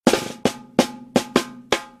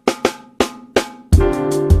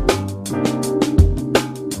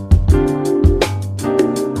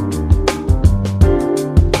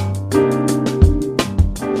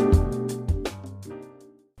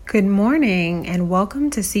Good morning and welcome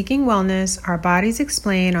to Seeking Wellness, Our Bodies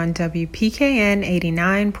Explain on WPKN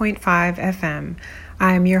 89.5 FM.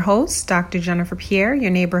 I am your host, Dr. Jennifer Pierre,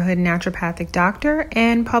 your neighborhood naturopathic doctor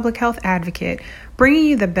and public health advocate, bringing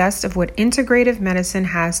you the best of what integrative medicine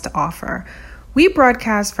has to offer. We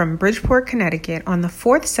broadcast from Bridgeport, Connecticut on the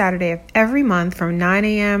fourth Saturday of every month from 9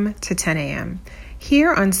 a.m. to 10 a.m.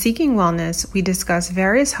 Here on Seeking Wellness, we discuss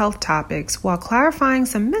various health topics while clarifying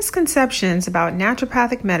some misconceptions about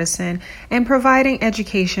naturopathic medicine and providing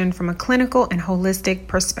education from a clinical and holistic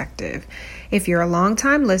perspective. If you're a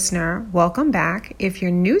longtime listener, welcome back. If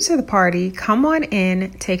you're new to the party, come on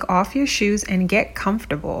in, take off your shoes, and get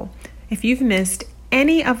comfortable. If you've missed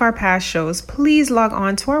any of our past shows, please log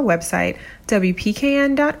on to our website,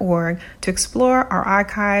 wpkn.org, to explore our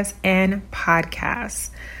archives and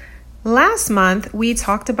podcasts. Last month, we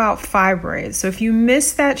talked about fibroids. So if you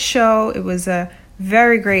missed that show, it was a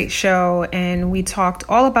very great show, and we talked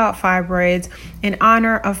all about fibroids in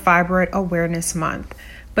honor of Fibroid Awareness Month.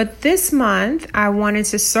 But this month, I wanted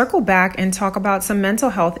to circle back and talk about some mental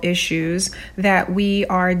health issues that we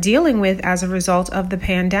are dealing with as a result of the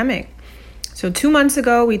pandemic. So 2 months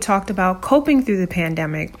ago, we talked about coping through the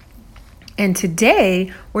pandemic. And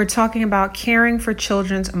today, we're talking about caring for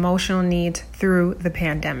children's emotional needs through the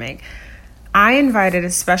pandemic. I invited a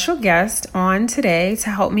special guest on today to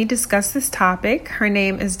help me discuss this topic. Her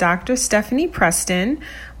name is Dr. Stephanie Preston.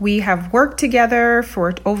 We have worked together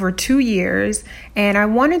for over 2 years, and I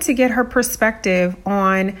wanted to get her perspective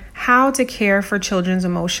on how to care for children's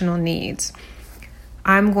emotional needs.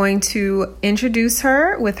 I'm going to introduce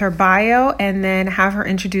her with her bio and then have her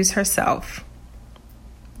introduce herself.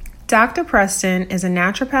 Dr. Preston is a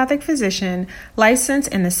naturopathic physician licensed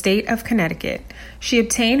in the state of Connecticut. She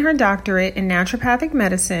obtained her doctorate in naturopathic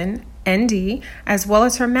medicine, ND, as well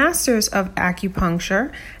as her master's of acupuncture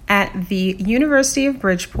at the University of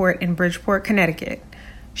Bridgeport in Bridgeport, Connecticut.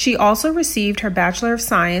 She also received her Bachelor of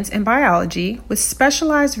Science in Biology with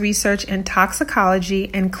specialized research in toxicology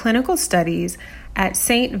and clinical studies at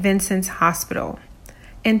St. Vincent's Hospital.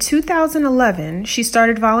 In 2011, she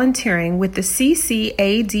started volunteering with the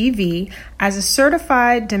CCADV as a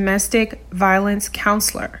certified domestic violence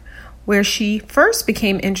counselor, where she first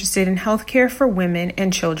became interested in healthcare for women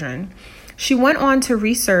and children. She went on to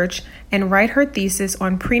research and write her thesis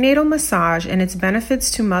on prenatal massage and its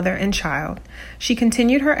benefits to mother and child. She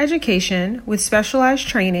continued her education with specialized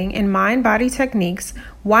training in mind-body techniques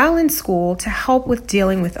while in school to help with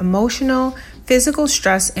dealing with emotional, physical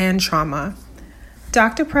stress, and trauma.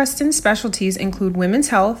 Dr. Preston's specialties include women's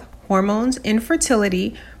health, hormones,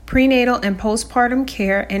 infertility, prenatal and postpartum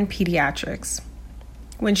care, and pediatrics.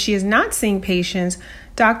 When she is not seeing patients,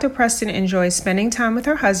 Dr. Preston enjoys spending time with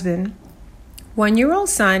her husband, 1-year-old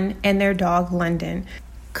son, and their dog, London.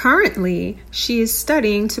 Currently, she is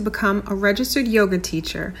studying to become a registered yoga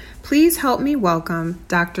teacher. Please help me welcome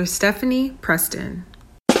Dr. Stephanie Preston.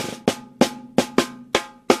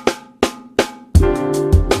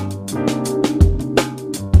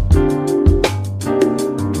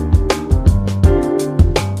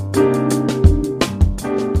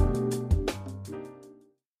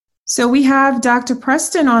 So we have Dr.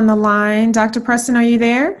 Preston on the line. Dr. Preston, are you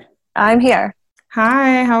there? I'm here.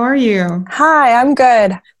 Hi, how are you? Hi, I'm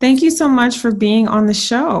good. Thank you so much for being on the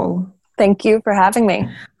show. Thank you for having me.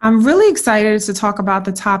 I'm really excited to talk about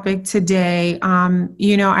the topic today.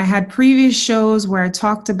 I had previous shows where I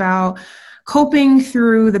talked about coping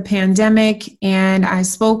through the pandemic, and I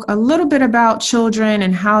spoke a little bit about children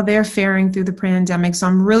and how they're faring through the pandemic. So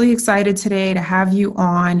I'm really excited today to have you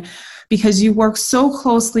on, because you work so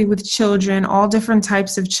closely with children, all different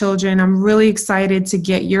types of children. I'm really excited to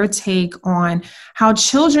get your take on how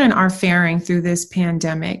children are faring through this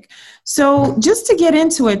pandemic. So just to get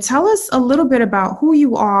into it, tell us a little bit about who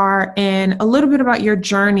you are and a little bit about your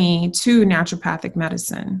journey to naturopathic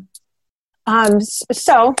medicine.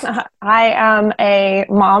 So I am a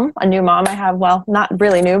mom, a new mom. I have, well, not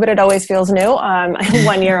really new, but it always feels new. I'm a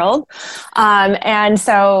 1-year-old. And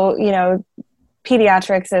so,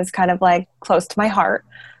 pediatrics is kind of like close to my heart.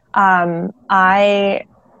 I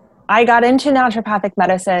got into naturopathic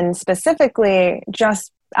medicine specifically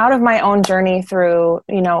just out of my own journey through,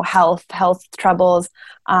 health troubles.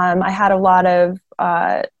 I had a lot of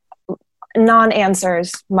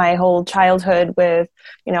non-answers my whole childhood with,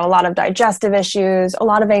 a lot of digestive issues, a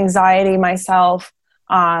lot of anxiety myself,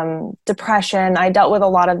 depression. I dealt with a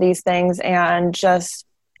lot of these things, and just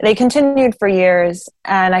they continued for years,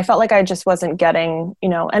 and I felt like I just wasn't getting,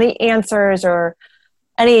 any answers or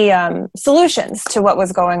any solutions to what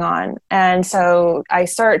was going on. And so I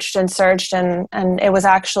searched and searched, and it was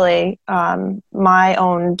actually my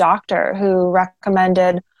own doctor who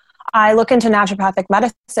recommended I look into naturopathic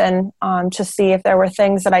medicine to see if there were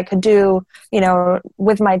things that I could do,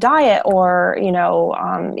 with my diet, or,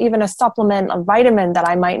 even a supplement, a vitamin that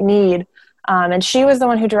I might need. And she was the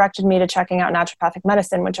one who directed me to checking out naturopathic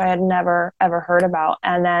medicine, which I had never, ever heard about.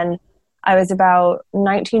 And then I was about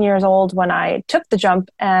 19 years old when I took the jump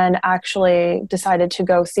and actually decided to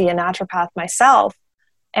go see a naturopath myself.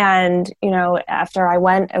 And, after I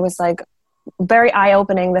went, it was like very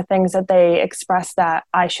eye-opening, the things that they expressed that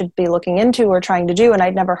I should be looking into or trying to do. And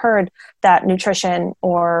I'd never heard that nutrition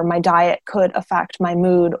or my diet could affect my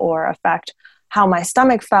mood or affect how my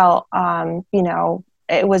stomach felt.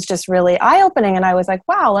 It was just really eye-opening. And I was like,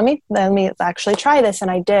 wow, let me actually try this.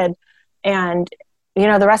 And I did. And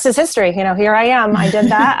the rest is history. Here I am. I did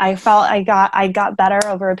that. I felt I got better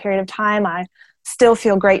over a period of time. I still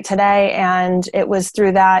feel great today. And it was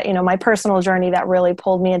through that, my personal journey that really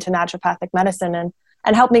pulled me into naturopathic medicine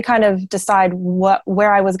and helped me kind of decide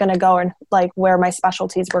where I was going to go and like where my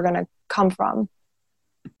specialties were going to come from.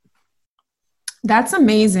 That's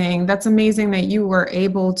amazing. That's amazing that you were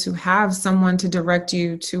able to have someone to direct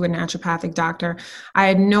you to a naturopathic doctor. I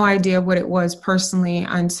had no idea what it was personally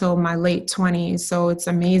until my late 20s. So it's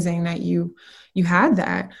amazing that you had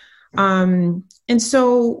that. And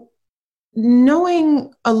so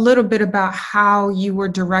knowing a little bit about how you were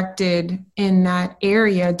directed in that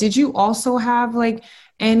area, did you also have like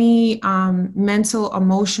any mental,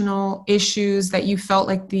 emotional issues that you felt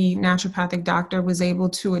like the naturopathic doctor was able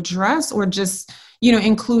to address, or just,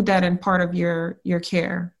 include that in part of your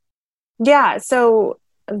care? Yeah. So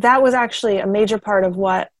that was actually a major part of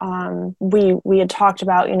what we had talked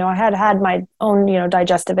about. I had my own,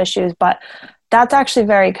 digestive issues, but that's actually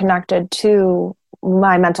very connected to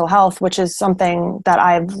my mental health, which is something that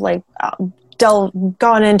I've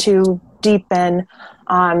gone into deep in,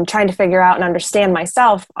 trying to figure out and understand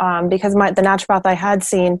myself, because the naturopath I had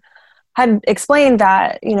seen had explained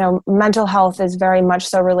that, mental health is very much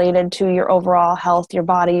so related to your overall health, your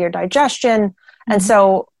body, your digestion. Mm-hmm. And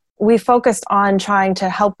so we focused on trying to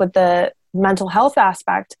help with the mental health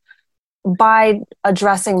aspect by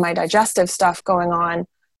addressing my digestive stuff going on.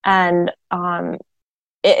 And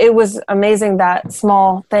it was amazing that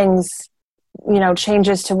small things,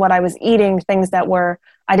 changes to what I was eating, things that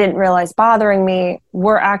I didn't realize bothering me,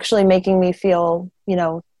 were actually making me feel,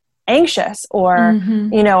 anxious, or,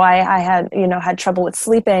 mm-hmm. I had trouble with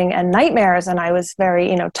sleeping and nightmares. And I was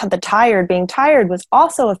very, being tired was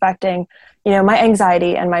also affecting, my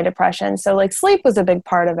anxiety and my depression. So like sleep was a big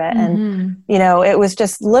part of it. Mm-hmm. And, it was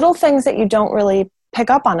just little things that you don't really pick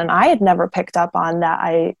up on. And I had never picked up on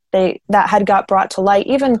that that had got brought to light.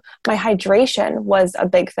 Even my hydration was a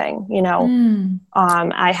big thing,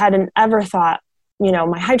 I hadn't ever thought,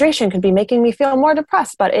 my hydration could be making me feel more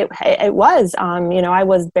depressed, but it was, I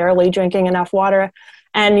was barely drinking enough water.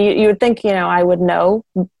 And you would think, I would know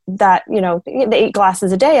that, the 8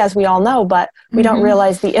 glasses a day, as we all know, but we mm-hmm. don't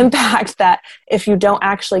realize the impact that if you don't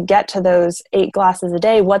actually get to those 8 glasses a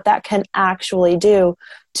day, what that can actually do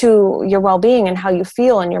to your well-being and how you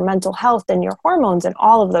feel and your mental health and your hormones and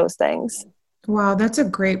all of those things. Wow, that's a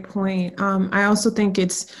great point. I also think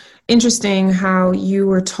it's interesting how you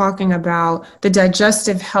were talking about the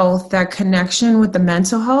digestive health, that connection with the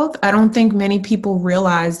mental health. I don't think many people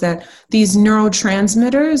realize that these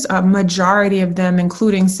neurotransmitters, a majority of them,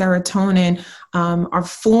 including serotonin, are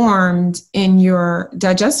formed in your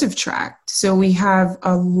digestive tract. So we have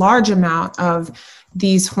a large amount of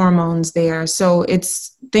these hormones there. So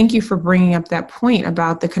thank you for bringing up that point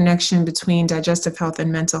about the connection between digestive health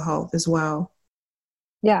and mental health as well.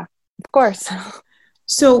 Yeah, of course.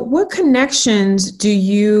 So what connections do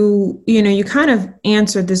you kind of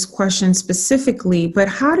answered this question specifically, but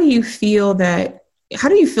how do you feel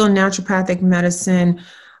naturopathic medicine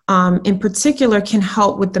in particular can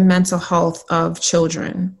help with the mental health of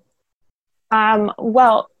children?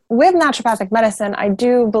 Well, with naturopathic medicine, I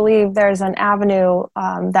do believe there's an avenue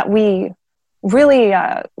that we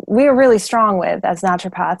are really strong with as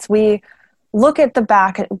naturopaths. We look at the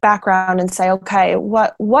background and say, okay,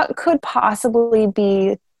 what could possibly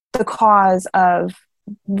be the cause of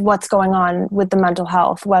what's going on with the mental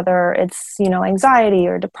health, whether it's, anxiety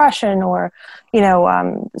or depression or,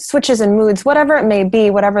 switches in moods, whatever it may be,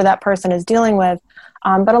 whatever that person is dealing with.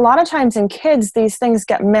 But a lot of times in kids, these things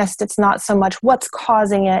get missed. It's not so much what's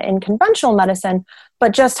causing it in conventional medicine,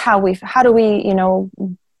 but just how do we,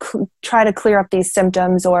 try to clear up these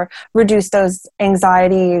symptoms or reduce those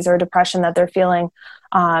anxieties or depression that they're feeling.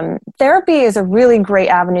 Therapy is a really great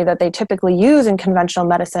avenue that they typically use in conventional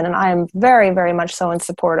medicine, and I am very, very much so in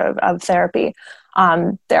support of therapy.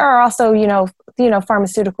 There are also,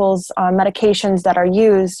 pharmaceuticals, medications that are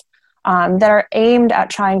used that are aimed at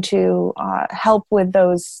trying to help with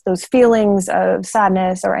those feelings of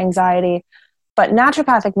sadness or anxiety. But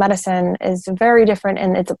naturopathic medicine is very different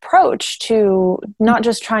in its approach to not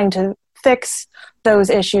just trying to fix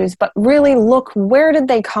those issues, but really look, where did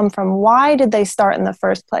they come from? Why did they start in the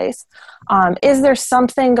first place? Is there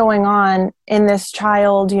something going on in this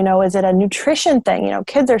child? Is it a nutrition thing?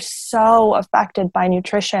 Kids are so affected by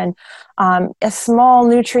nutrition. A small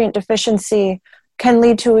nutrient deficiency can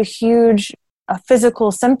lead to a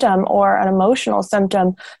physical symptom or an emotional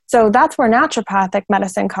symptom. So that's where naturopathic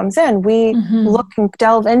medicine comes in. We look and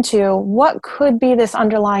delve into what could be this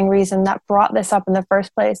underlying reason that brought this up in the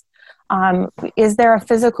first place. Is there a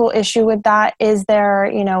physical issue with that? Is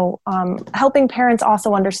there, helping parents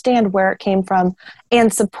also understand where it came from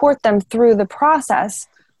and support them through the process,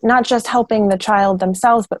 not just helping the child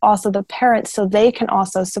themselves, but also the parents, so they can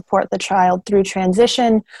also support the child through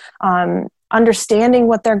transition, understanding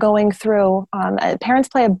what they're going through. Parents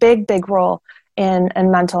play a big, big role in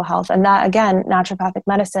mental health. And that, again, naturopathic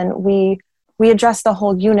medicine, we address the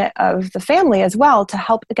whole unit of the family as well to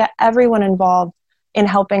help get everyone involved in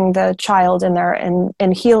helping the child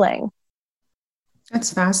in healing.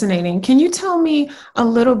 That's fascinating. Can you tell me a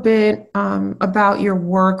little bit about your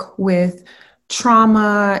work with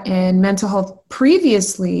trauma and mental health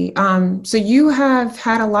previously? So you have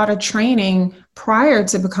had a lot of training prior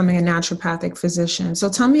to becoming a naturopathic physician. So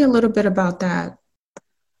tell me a little bit about that.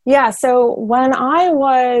 Yeah. So when I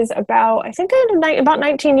was about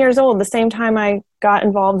 19 years old, the same time I got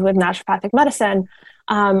involved with naturopathic medicine,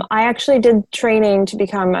 I actually did training to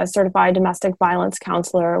become a certified domestic violence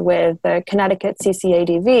counselor with the Connecticut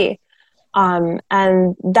CCADV.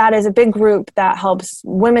 And that is a big group that helps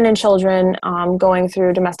women and children going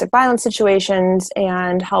through domestic violence situations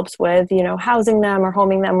and helps with, housing them or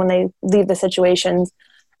homing them when they leave the situations.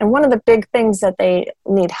 And one of the big things that they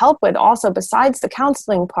need help with also, besides the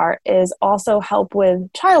counseling part, is also help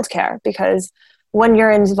with childcare, because when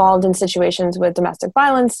you're involved in situations with domestic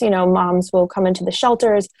violence, moms will come into the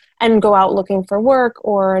shelters and go out looking for work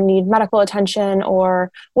or need medical attention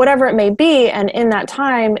or whatever it may be. And in that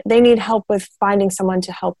time, they need help with finding someone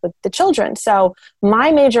to help with the children. So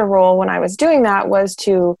my major role when I was doing that was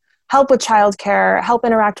to help with childcare, help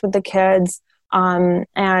interact with the kids,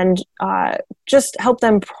 and just help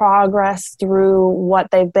them progress through what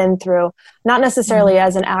they've been through, not necessarily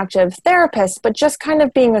as an active therapist, but just kind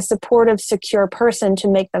of being a supportive, secure person to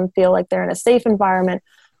make them feel like they're in a safe environment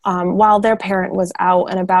while their parent was out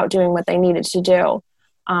and about doing what they needed to do.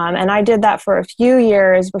 And I did that for a few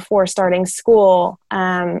years before starting school,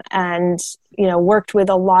 and worked with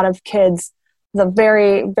a lot of kids, the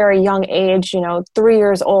very, very young age, 3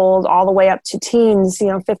 years old, all the way up to teens,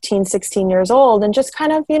 15, 16 years old, and just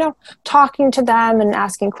kind of, talking to them and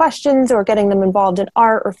asking questions or getting them involved in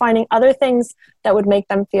art or finding other things that would make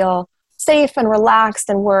them feel safe and relaxed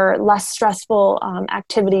and were less stressful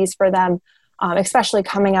activities for them, especially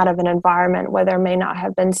coming out of an environment where there may not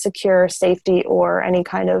have been secure safety or any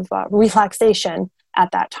kind of relaxation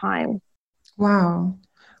at that time. Wow.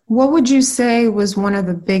 What would you say was one of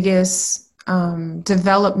the biggest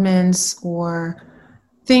developments or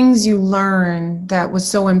things you learned that was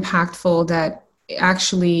so impactful that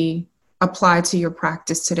actually applied to your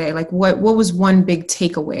practice today? Like what was one big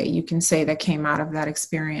takeaway you can say that came out of that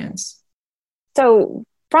experience? So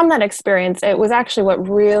from that experience, it was actually what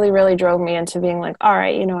really, really drove me into being like, all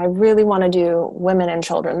right, I really want to do women and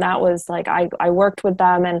children. That was like, I worked with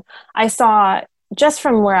them and I saw just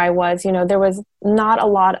from where I was, there was not a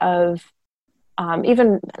lot of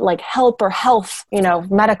even like help or health,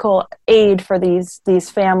 medical aid for these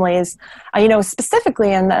families,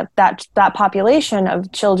 specifically in that population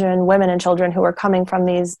of children, women and children who are coming from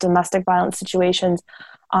these domestic violence situations.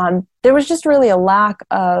 There was just really a lack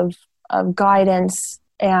of guidance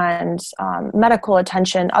and medical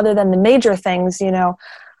attention other than the major things,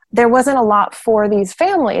 there wasn't a lot for these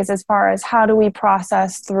families as far as how do we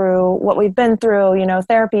process through what we've been through.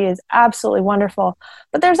 Therapy is absolutely wonderful,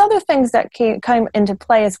 but there's other things that come into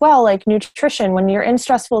play as well, like nutrition. When you're in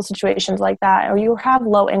stressful situations like that, or you have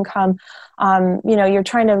low income, you're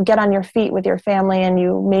trying to get on your feet with your family and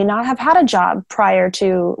you may not have had a job prior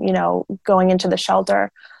to, going into the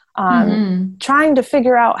shelter, trying to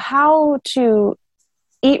figure out how to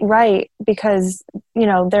eat right, because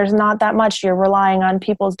there's not that much. You're relying on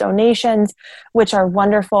people's donations, which are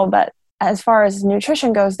wonderful, but as far as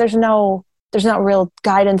nutrition goes, there's not real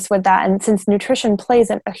guidance with that. And since nutrition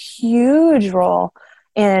plays a huge role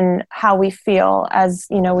in how we feel, as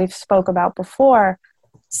we've spoke about before,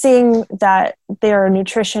 seeing that their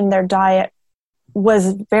nutrition, their diet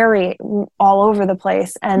was very all over the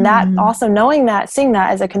place. And that also, knowing that, seeing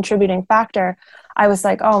that as a contributing factor, I was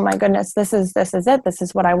like, oh my goodness, this is it. This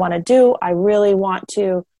is what I want to do. I really want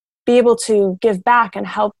to be able to give back and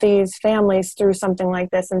help these families through something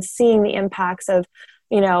like this, and seeing the impacts of,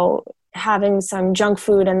 having some junk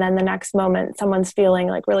food, and then the next moment someone's feeling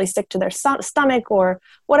like really sick to their stomach or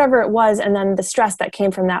whatever it was. And then the stress that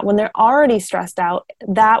came from that when they're already stressed out,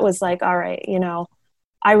 that was like, all right,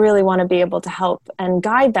 I really want to be able to help and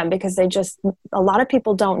guide them, because a lot of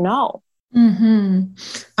people don't know.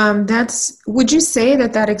 Would you say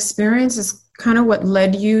that experience is kind of what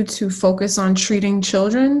led you to focus on treating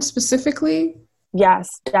children specifically?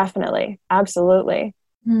 Yes, definitely. Absolutely.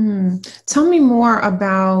 Tell me more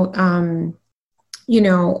about,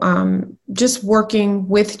 just working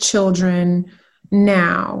with children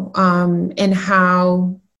now, and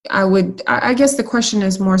how I guess the question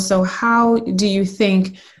is more so, how do you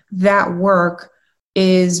think that work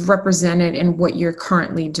is represented in what you're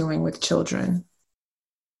currently doing with children?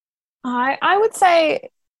 I would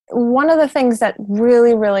say one of the things that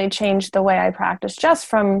really, really changed the way I practice just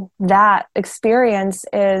from that experience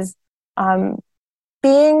is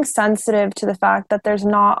being sensitive to the fact that there's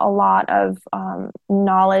not a lot of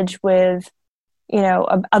knowledge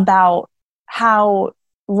about how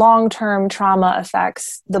long-term trauma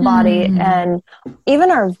affects the body, and even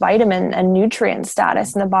our vitamin and nutrient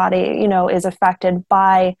status in the body, is affected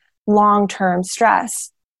by long-term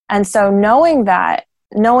stress. And so knowing that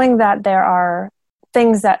there are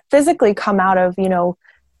things that physically come out of, the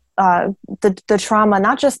trauma,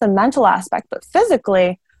 not just the mental aspect, but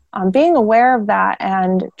physically, being aware of that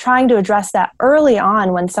and trying to address that early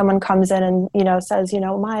on when someone comes in and, says,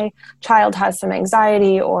 my child has some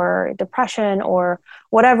anxiety or depression or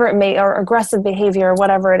whatever it may, or aggressive behavior,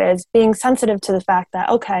 whatever it is, being sensitive to the fact that,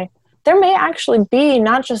 okay, there may actually be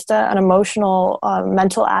not just an emotional,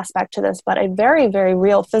 mental aspect to this, but a very, very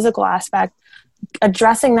real physical aspect.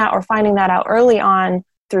 Addressing that or finding that out early on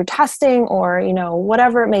through testing or,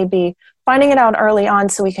 whatever it may be, finding it out early on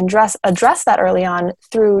so we can address that early on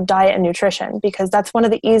through diet and nutrition, because that's one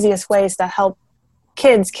of the easiest ways to help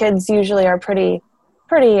kids. Kids usually are pretty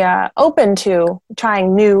open to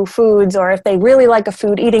trying new foods, or if they really like a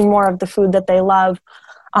food, eating more of the food that they love.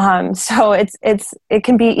 So it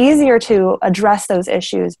can be easier to address those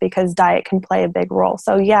issues because diet can play a big role.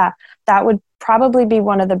 So yeah, that would probably be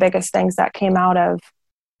one of the biggest things that came out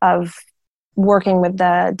of working with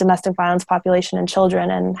the domestic violence population and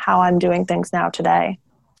children, and how I'm doing things now today.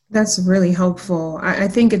 That's really helpful. I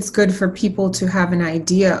think it's good for people to have an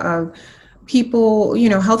idea of people,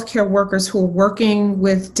 healthcare workers who are working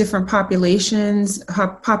with different populations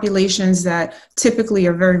that typically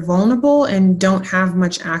are very vulnerable and don't have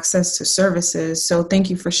much access to services. So thank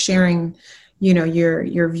you for sharing,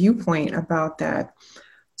 your viewpoint about that.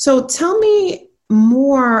 So tell me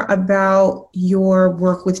more about your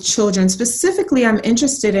work with children. Specifically, I'm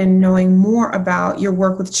interested in knowing more about your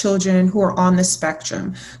work with children who are on the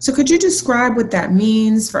spectrum. So could you describe what that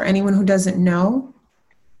means for anyone who doesn't know?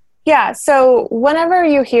 Yeah. So whenever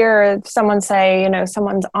you hear someone say,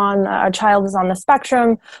 a child is on the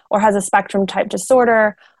spectrum or has a spectrum type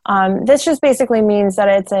disorder, this just basically means that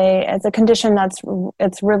it's a condition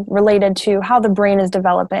related to how the brain is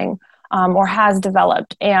developing, or has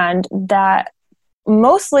developed, and that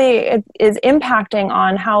mostly it is impacting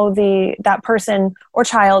on how that person or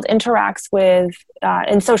child interacts with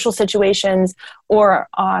in social situations, or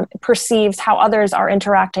perceives how others are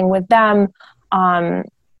interacting with them.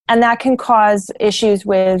 And that can cause issues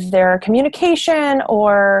with their communication,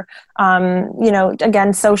 or,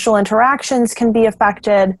 again, social interactions can be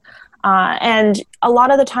affected. And a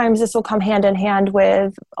lot of the times this will come hand in hand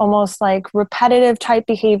with almost like repetitive type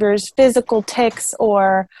behaviors, physical tics,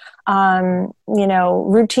 or,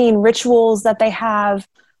 routine rituals that they have.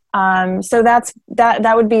 So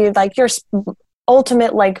that would be like your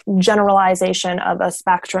ultimate like generalization of a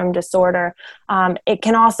spectrum disorder. It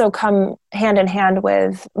can also come hand in hand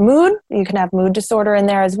with mood. You can have mood disorder in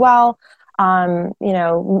there as well.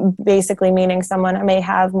 Basically meaning someone may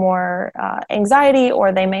have more anxiety,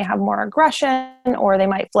 or they may have more aggression, or they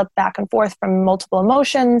might flip back and forth from multiple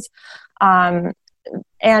emotions. And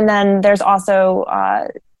then there's also,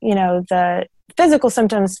 the physical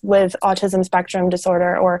symptoms with autism spectrum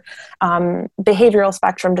disorder, or behavioral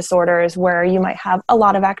spectrum disorders, where you might have a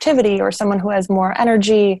lot of activity, or someone who has more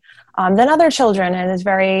energy than other children and is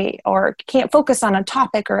or can't focus on a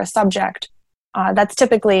topic or a subject. That's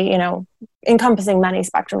typically, encompassing many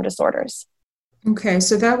spectrum disorders. Okay,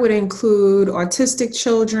 so that would include autistic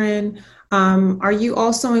children. Are you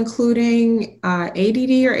also including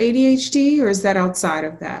ADD or ADHD, or is that outside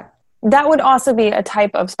of that? That would also be a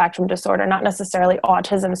type of spectrum disorder, not necessarily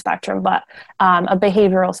autism spectrum, but a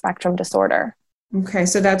behavioral spectrum disorder. Okay,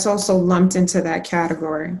 so that's also lumped into that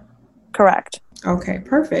category. Correct. Okay,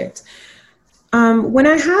 perfect. When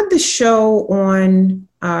I had the show on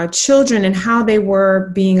children and how they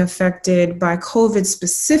were being affected by COVID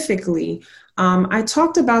specifically, I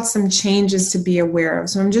talked about some changes to be aware of.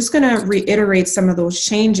 So I'm just going to reiterate some of those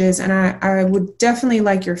changes, and I would definitely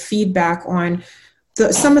like your feedback on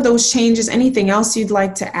some of those changes, anything else you'd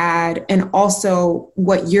like to add, and also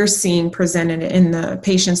what you're seeing presented in the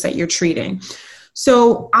patients that you're treating.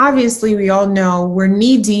 So obviously, we all know we're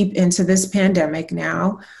knee deep into this pandemic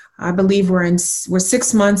now. I believe we're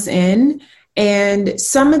 6 months in, and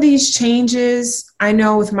some of these changes, I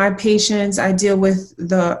know with my patients, I deal with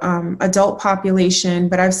the adult population,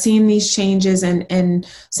 but I've seen these changes and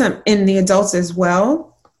some in the adults as well.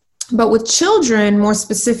 But with children, more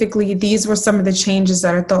specifically, these were some of the changes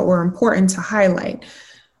that I thought were important to highlight.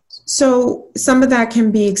 So some of that can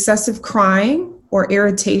be excessive crying or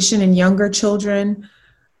irritation in younger children.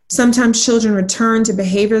 Sometimes children return to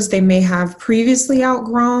behaviors they may have previously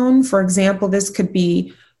outgrown. For example, this could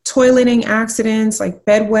be toileting accidents like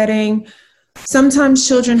bedwetting. Sometimes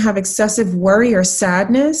children have excessive worry or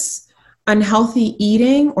sadness, unhealthy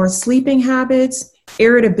eating or sleeping habits,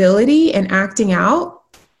 irritability and acting out,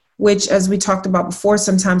 which, as we talked about before,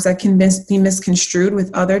 sometimes that can be misconstrued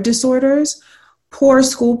with other disorders, poor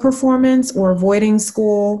school performance or avoiding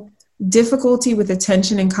school, difficulty with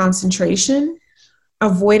attention and concentration,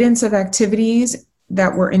 avoidance of activities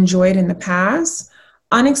that were enjoyed in the past,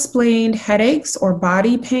 unexplained headaches or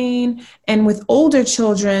body pain, and with older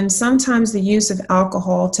children, sometimes the use of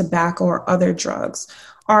alcohol, tobacco, or other drugs.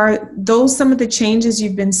 Are those some of the changes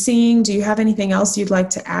you've been seeing? Do you have anything else you'd like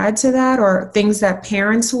to add to that, or things that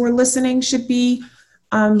parents who are listening should be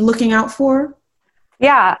looking out for?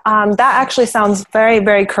 Yeah, that actually sounds very,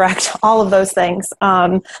 very correct. All of those things.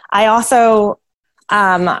 I also,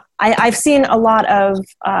 I've seen a lot of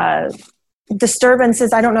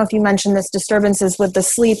disturbances. I don't know if you mentioned this, disturbances with the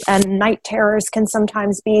sleep, and night terrors can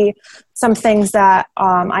sometimes be some things that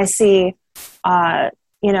I see.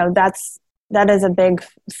 That is a big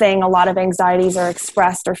thing. A lot of anxieties are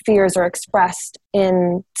expressed, or fears are expressed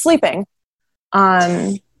in sleeping.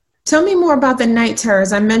 Tell me more about the night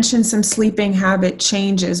terrors. I mentioned some sleeping habit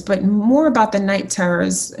changes, but more about the night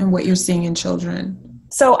terrors and what you're seeing in children.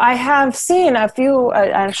 So I have seen a few,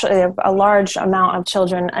 actually a large amount of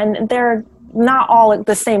children, and they're not all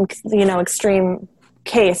the same, extreme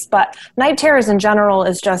case, but night terrors in general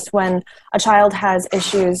is just when a child has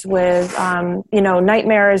issues with,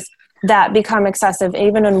 nightmares that become excessive.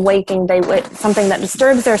 Even in waking, something that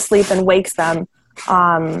disturbs their sleep and wakes them,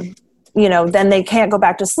 then they can't go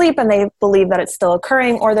back to sleep, and they believe that it's still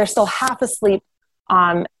occurring, or they're still half asleep.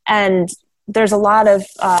 And there's a lot of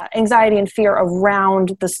anxiety and fear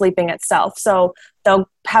around the sleeping itself. So they'll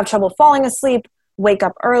have trouble falling asleep, wake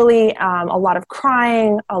up early, a lot of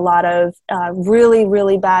crying, a lot of really,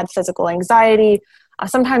 really bad physical anxiety,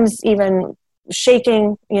 sometimes even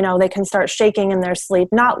shaking. They can start shaking in their sleep,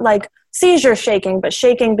 not like seizure shaking, but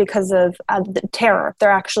shaking because of the terror.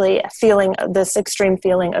 They're actually feeling this extreme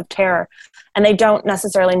feeling of terror, and they don't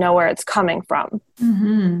necessarily know where it's coming from.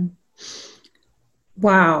 Mm-hmm.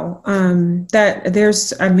 Wow.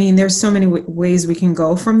 There's so many ways we can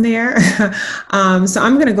go from there. So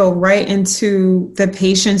I'm going to go right into the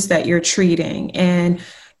patients that you're treating and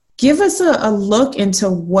give us a look into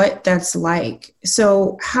what that's like.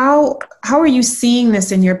 So how are you seeing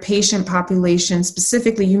this in your patient population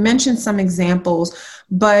specifically? You mentioned some examples,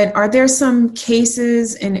 but are there some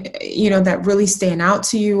cases that really stand out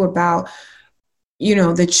to you about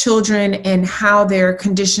the children and how their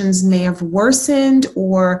conditions may have worsened,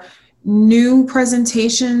 or new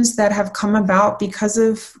presentations that have come about because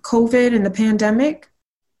of COVID and the pandemic?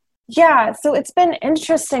 Yeah, so it's been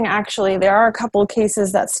interesting, actually. There are a couple of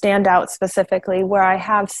cases that stand out specifically where I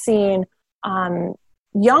have seen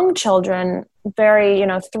young children, very,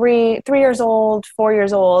 3 years old, 4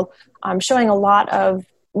 years old, showing a lot of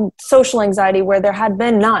social anxiety where there had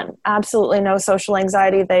been none, absolutely no social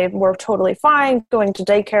anxiety. They were totally fine going to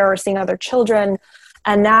daycare or seeing other children.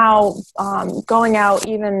 And now going out,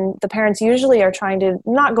 even the parents usually are trying to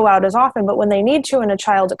not go out as often, but when they need to and a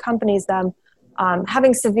child accompanies them,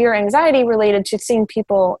 having severe anxiety related to seeing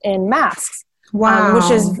people in masks. Wow. Which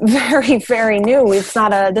is very, very new.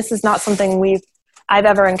 This is not something I've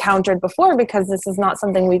ever encountered before, because this is not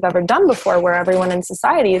something we've ever done before, where everyone in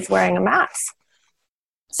society is wearing a mask.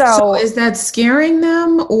 So is that scaring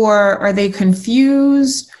them, or are they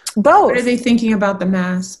confused? Both. What are they thinking about the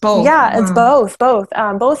mask? Both. Yeah, Wow. it's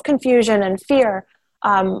both confusion and fear.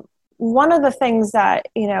 one of the things that,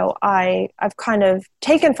 I've kind of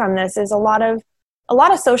taken from this is a lot of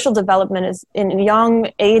social development is in young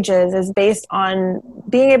ages is based on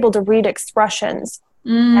being able to read expressions.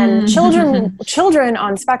 And children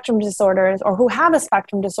on spectrum disorders or who have a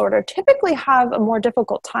spectrum disorder typically have a more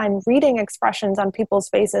difficult time reading expressions on people's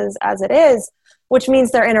faces as it is, which means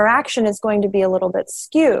their interaction is going to be a little bit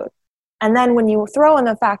skewed. And then when you throw in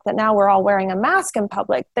the fact that now we're all wearing a mask in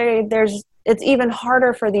public, it's even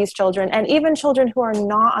harder for these children and even children who are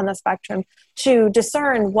not on the spectrum to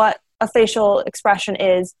discern what a facial expression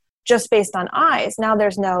is just based on eyes. Now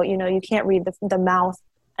there's no, you can't read the mouth.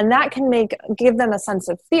 And that can give them a sense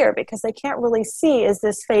of fear because they can't really see, is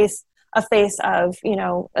this face a face of,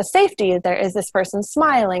 a safety? Is this person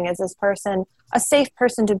smiling? Is this person a safe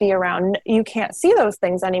person to be around? You can't see those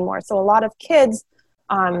things anymore. So a lot of kids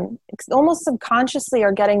almost subconsciously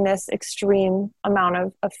are getting this extreme amount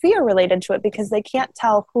of fear related to it because they can't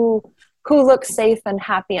tell who looks safe and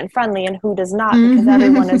happy and friendly and who does not because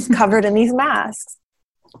everyone is covered in these masks.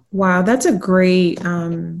 Wow, that's a great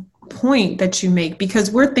point that you make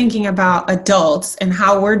because we're thinking about adults and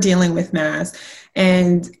how we're dealing with masks.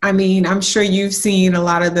 And I mean, I'm sure you've seen a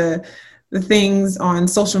lot of the things on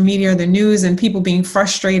social media or the news and people being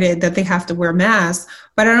frustrated that they have to wear masks.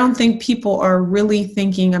 But I don't think people are really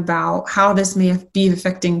thinking about how this may be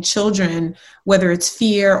affecting children, whether it's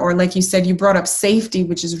fear or, like you said, you brought up safety,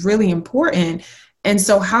 which is really important. And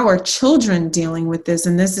so how are children dealing with this?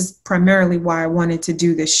 And this is primarily why I wanted to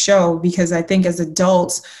do this show, because I think as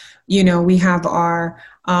adults, we have our,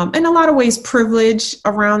 in a lot of ways, privilege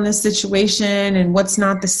around this situation and what's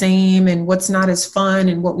not the same and what's not as fun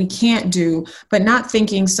and what we can't do, but not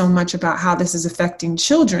thinking so much about how this is affecting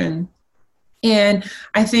children. And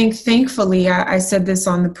I think, thankfully, I said this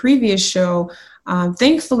on the previous show,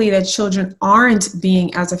 thankfully that children aren't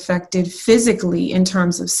being as affected physically in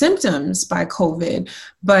terms of symptoms by COVID,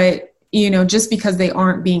 but just because they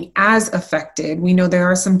aren't being as affected, we know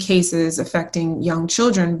there are some cases affecting young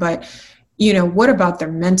children, but, what about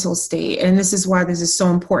their mental state? And this is why this is so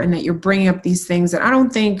important that you're bringing up these things that I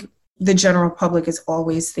don't think the general public is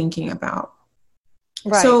always thinking about.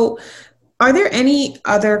 Right. So are there any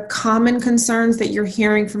other common concerns that you're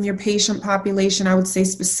hearing from your patient population? I would say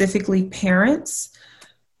specifically parents.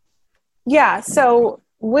 Yeah. So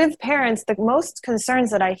with parents, the most concerns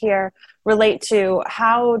that I hear relate to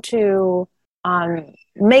how to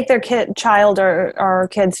make their child or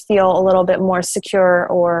kids feel a little bit more secure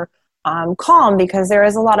or calm, because there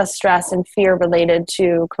is a lot of stress and fear related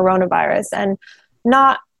to coronavirus. And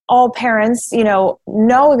not all parents,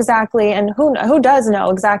 know exactly, and who does know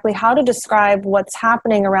exactly how to describe what's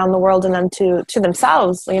happening around the world and them to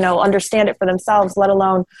themselves, understand it for themselves, let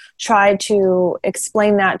alone try to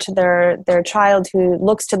explain that to their child who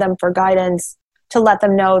looks to them for guidance to let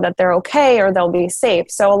them know that they're okay or they'll be safe.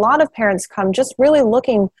 So a lot of parents come just really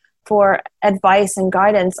looking for advice and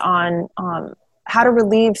guidance on how to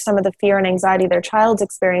relieve some of the fear and anxiety their child's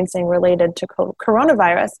experiencing related to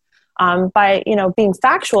coronavirus. By, being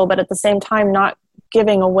factual, but at the same time, not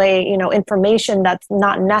giving away, information that's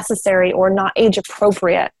not necessary or not age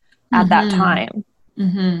appropriate at that time.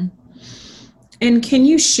 Mm-hmm. And can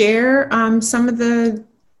you share some of the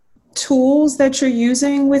tools that you're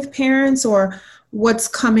using with parents or what's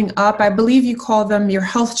coming up? I believe you call them your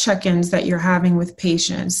health check-ins that you're having with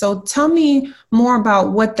patients. So tell me more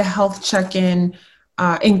about what the health check-in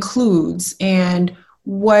includes and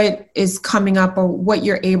what is coming up or what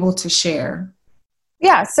you're able to share.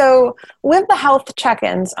 Yeah, so with the health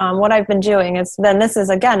check-ins, what I've been doing this is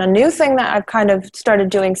again a new thing that I've kind of started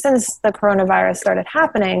doing since the coronavirus started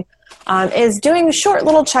happening, is doing short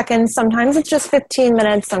little check-ins. Sometimes it's just 15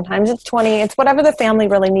 minutes, sometimes it's 20, it's whatever the family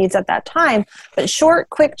really needs at that time, but short,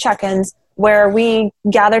 quick check-ins where we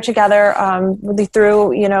gather together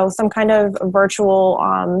through, some kind of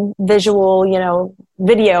virtual, visual,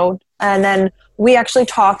 video, and then we actually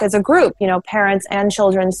talk as a group, parents and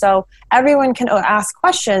children. So everyone can ask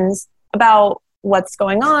questions about what's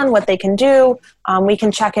going on, what they can do. We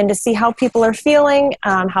can check in to see how people are feeling,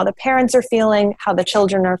 how the parents are feeling, how the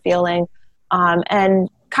children are feeling, and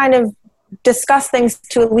kind of discuss things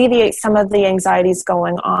to alleviate some of the anxieties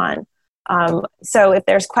going on. So if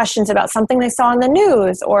there's questions about something they saw in the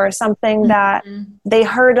news or something that they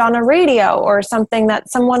heard on a radio or something that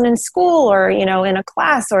someone in school or, in a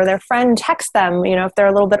class or their friend texts them, if they're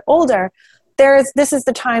a little bit older, this is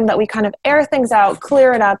the time that we kind of air things out,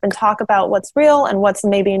 clear it up and talk about what's real and what's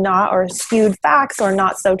maybe not, or skewed facts or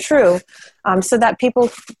not so true, so that people,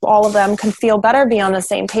 all of them, can feel better, be on the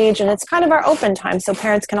same page. And it's kind of our open time. So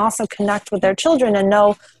parents can also connect with their children and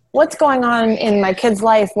know what's going on in my kid's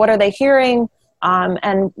life? What are they hearing?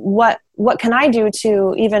 and what can I do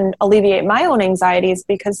to even alleviate my own anxieties,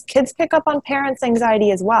 because kids pick up on parents'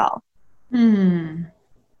 anxiety as well.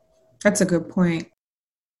 That's a good point.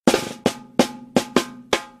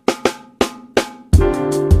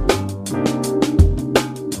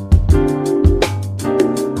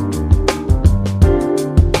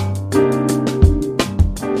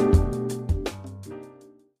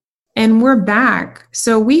 And we're back.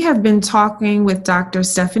 So we have been talking with Dr.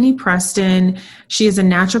 Stephanie Preston. She is a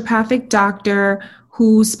naturopathic doctor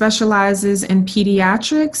who specializes in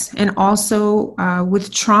pediatrics and also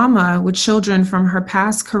with trauma with children from her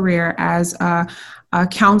past career as a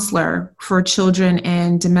counselor for children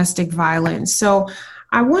and domestic violence. So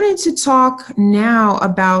I wanted to talk now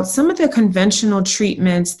about some of the conventional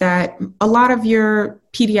treatments that a lot of your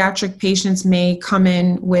pediatric patients may come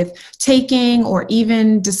in with taking, or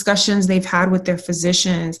even discussions they've had with their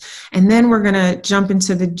physicians. And then we're going to jump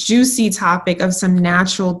into the juicy topic of some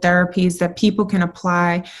natural therapies that people can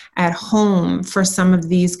apply at home for some of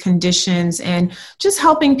these conditions, and just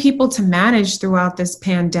helping people to manage throughout this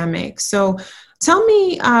pandemic. So tell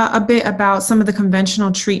me a bit about some of the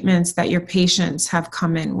conventional treatments that your patients have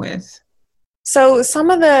come in with. So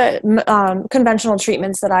some of the conventional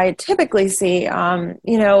treatments that I typically see,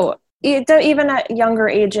 even at younger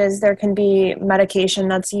ages, there can be medication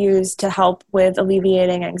that's used to help with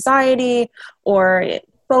alleviating anxiety or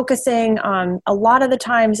focusing. A lot of the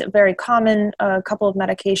times, very common, a couple of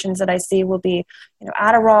medications that I see will be,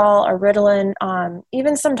 Adderall or Ritalin.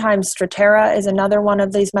 Even sometimes Strattera is another one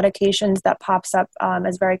of these medications that pops up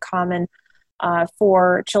as very common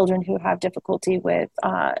for children who have difficulty with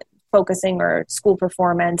focusing or school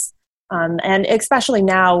performance. And especially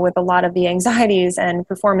now with a lot of the anxieties and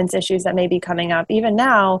performance issues that may be coming up, even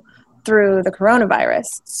now through the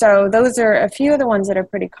coronavirus. So those are a few of the ones that are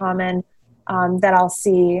pretty common that I'll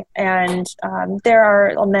see. And there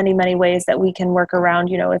are many, many ways that we can work around,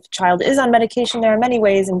 if a child is on medication, there are many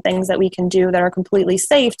ways and things that we can do that are completely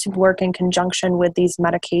safe to work in conjunction with these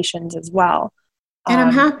medications as well. And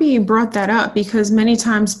I'm happy you brought that up, because many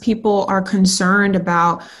times people are concerned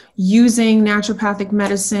about using naturopathic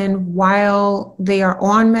medicine while they are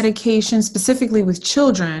on medication, specifically with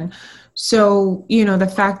children. So,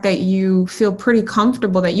 the fact that you feel pretty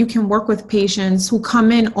comfortable that you can work with patients who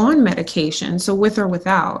come in on medication, so with or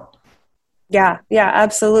without. Yeah,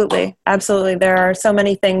 absolutely. Absolutely. There are so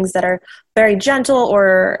many things that are very gentle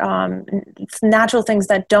or natural things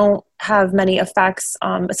that don't have many effects,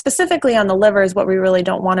 specifically on the liver is what we really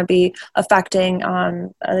don't want to be affecting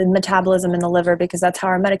metabolism in the liver, because that's how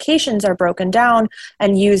our medications are broken down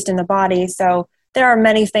and used in the body. So there are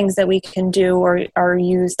many things that we can do or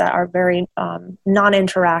use that are very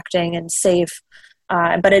non-interacting and safe.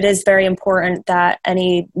 But it is very important that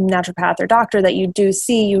any naturopath or doctor that you do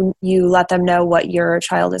see, you let them know what your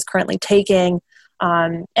child is currently taking.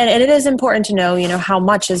 And it is important to know, how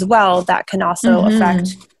much as well. That can also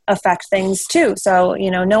affect things too. So,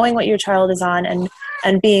 knowing what your child is on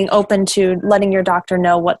and being open to letting your doctor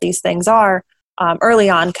know what these things are early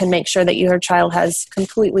on can make sure that your child has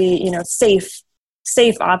completely,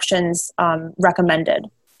 safe options recommended.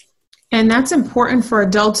 And that's important for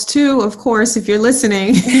adults too, of course, if you're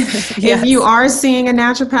listening. Yes. If you are seeing a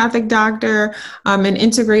naturopathic doctor, an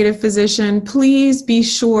integrative physician, please be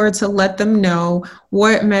sure to let them know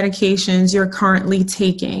what medications you're currently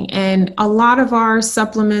taking. And a lot of our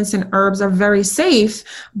supplements and herbs are very safe,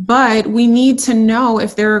 but we need to know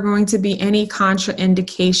if there are going to be any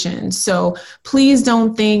contraindications. So please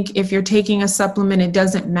don't think if you're taking a supplement, it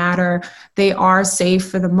doesn't matter. They are safe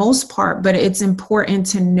for the most part, but it's important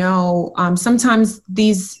to know sometimes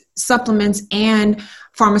these supplements and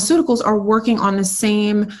pharmaceuticals are working on the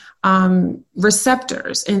same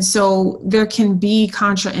receptors. And so there can be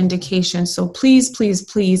contraindications. So please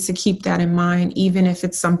to keep that in mind, even if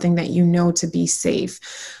it's something that you know to be safe.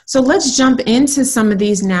 So let's jump into some of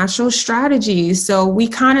these natural strategies. So we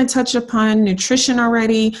kind of touched upon nutrition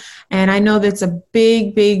already, and I know that's a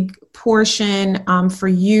big portion for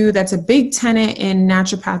you. That's a big tenet in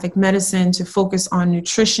naturopathic medicine, to focus on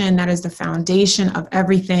nutrition. That is the foundation of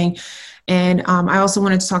everything. And I also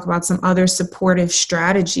wanted to talk about some other supportive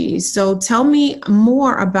strategies. So tell me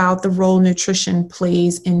more about the role nutrition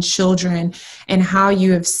plays in children and how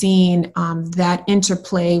you have seen that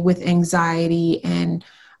interplay with anxiety and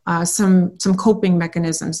some coping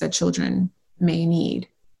mechanisms that children may need.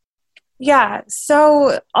 Yeah.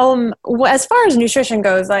 So, as far as nutrition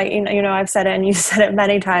goes, I've said it and you've said it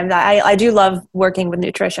many times. I do love working with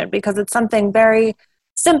nutrition because it's something very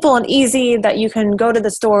simple and easy that you can go to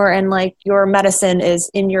the store and like your medicine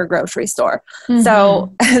is in your grocery store. Mm-hmm.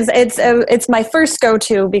 So it's my first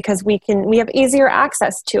go-to because we have easier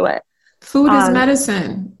access to it. Food is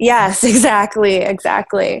medicine. Yes,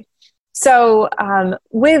 exactly. So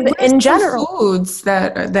in general, foods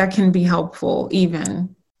that can be helpful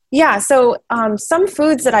even. Yeah. So some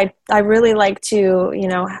foods that I really like to,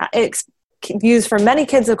 use for many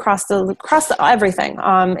kids across everything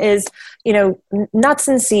is, nuts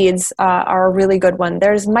and seeds are a really good one.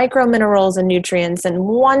 There's micro minerals and nutrients. And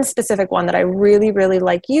one specific one that I really, really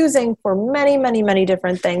like using for many, many, many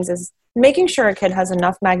different things is making sure a kid has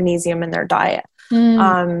enough magnesium in their diet.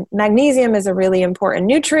 Magnesium is a really important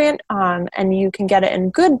nutrient, and you can get it in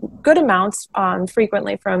good amounts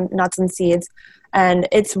frequently from nuts and seeds. And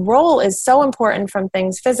its role is so important, from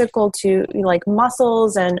things physical to like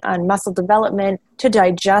muscles and muscle development to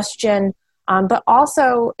digestion, but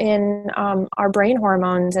also in our brain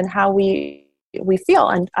hormones and how we feel.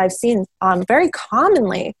 And I've seen very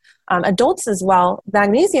commonly adults as well,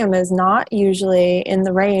 magnesium is not usually in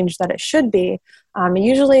the range that it should be.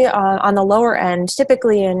 Usually on the lower end,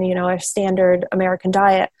 typically in a standard American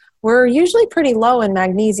diet, we're usually pretty low in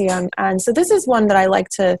magnesium. And so this is one that I like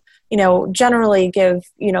to generally give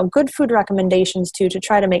good food recommendations to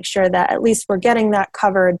try to make sure that at least we're getting that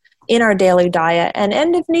covered in our daily diet.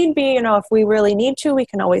 And if need be, if we really need to, we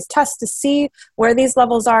can always test to see where these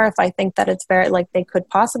levels are. If I think that it's they could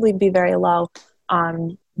possibly be very low,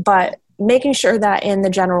 but making sure that in the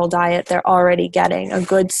general diet, they're already getting a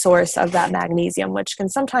good source of that magnesium, which can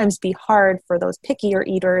sometimes be hard for those pickier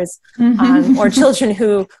eaters, or children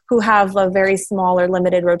who have a very small or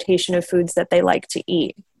limited rotation of foods that they like to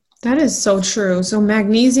eat. That is so true. So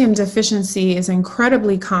magnesium deficiency is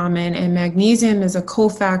incredibly common, and magnesium is a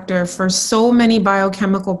cofactor for so many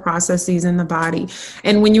biochemical processes in the body.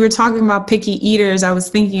 And when you were talking about picky eaters, I was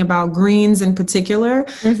thinking about greens in particular.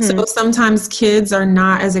 Mm-hmm. So sometimes kids are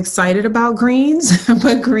not as excited about greens,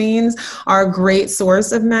 but greens are a great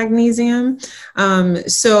source of magnesium.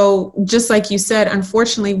 So just like you said,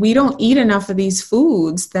 unfortunately, we don't eat enough of these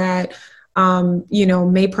foods that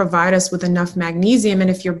may provide us with enough magnesium. And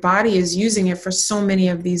if your body is using it for so many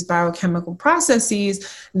of these biochemical processes,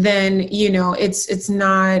 then, it's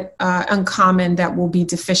not uncommon that we'll be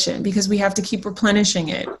deficient because we have to keep replenishing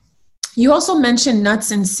it. You also mentioned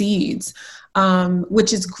nuts and seeds,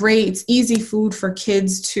 which is great. It's easy food for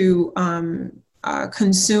kids to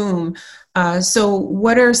consume. So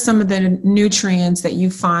what are some of the nutrients that you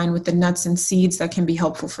find with the nuts and seeds that can be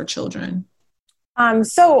helpful for children?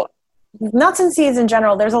 So nuts and seeds in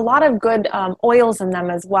general, there's a lot of good oils in them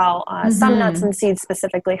as well. Some nuts and seeds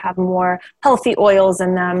specifically have more healthy oils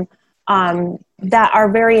in them that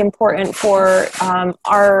are very important for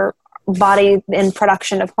our body in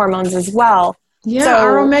production of hormones as well. Yeah, so,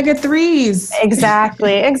 our omega-3s.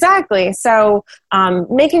 Exactly. So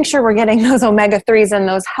making sure we're getting those omega-3s and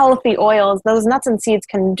those healthy oils, those nuts and seeds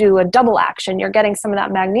can do a double action. You're getting some of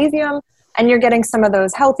that magnesium and you're getting some of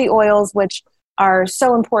those healthy oils, which are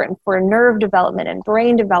so important for nerve development and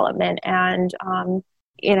brain development and,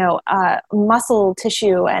 muscle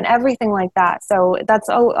tissue and everything like that. So that's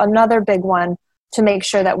another big one to make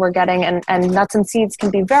sure that we're getting, and nuts and seeds can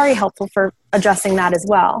be very helpful for addressing that as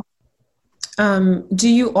well. Do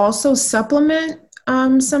you also supplement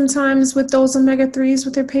sometimes with those omega-3s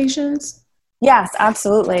with your patients? Yes,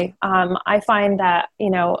 absolutely. I find that,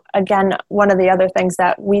 again, one of the other things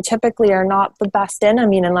that we typically are not the best in,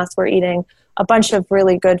 unless we're eating a bunch of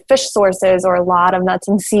really good fish sources or a lot of nuts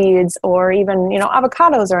and seeds, or even,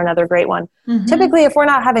 avocados are another great one. Mm-hmm. Typically, if we're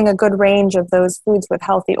not having a good range of those foods with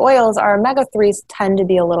healthy oils, our omega-3s tend to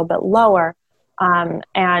be a little bit lower.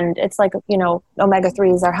 And it's like,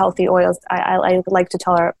 omega-3s are healthy oils. I like to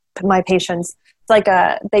tell my patients, it's like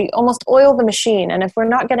they almost oil the machine. And if we're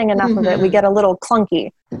not getting enough of it, we get a little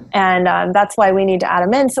clunky. And that's why we need to add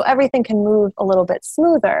them in so everything can move a little bit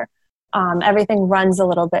smoother. Everything runs a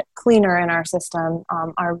little bit cleaner in our system.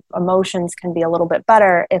 Our emotions can be a little bit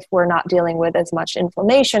better if we're not dealing with as much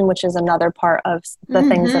inflammation, which is another part of the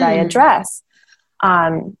things that I address.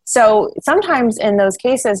 So sometimes in those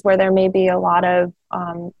cases where there may be a lot of,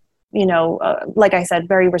 like I said,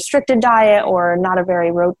 very restricted diet or not a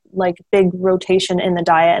very big rotation in the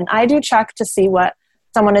diet. And I do check to see what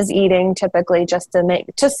someone is eating typically just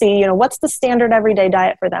to see, what's the standard everyday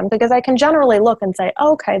diet for them, because I can generally look and say,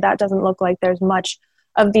 okay, that doesn't look like there's much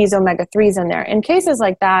of these omega-3s in there. In cases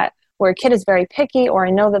like that, where a kid is very picky, or I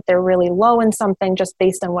know that they're really low in something just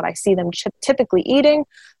based on what I see them typically eating,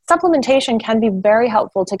 supplementation can be very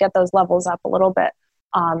helpful to get those levels up a little bit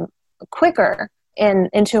quicker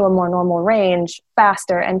into a more normal range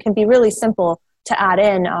faster, and can be really simple to add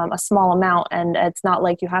in a small amount. And it's not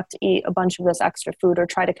like you have to eat a bunch of this extra food or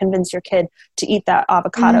try to convince your kid to eat that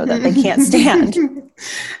avocado that they can't stand.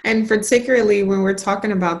 And particularly when we're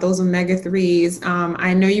talking about those omega-3s,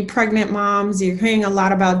 I know you pregnant moms, you're hearing a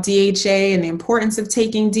lot about DHA and the importance of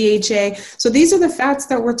taking DHA. So these are the fats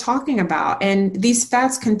that we're talking about. And these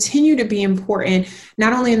fats continue to be important,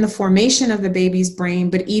 not only in the formation of the baby's brain,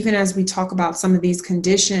 but even as we talk about some of these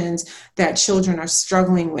conditions that children are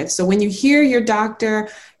struggling with. So when you hear your doctor,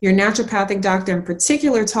 your naturopathic doctor in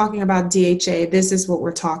particular, talking about DHA, this is what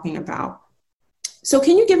we're talking about. So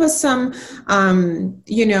can you give us some,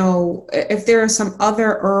 if there are some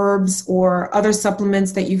other herbs or other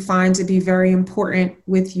supplements that you find to be very important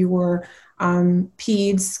with your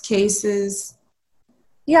peds cases?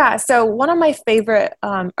 Yeah, so one of my favorite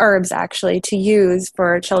herbs actually to use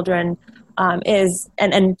for children is,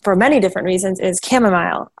 and for many different reasons, is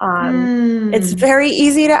chamomile. It's very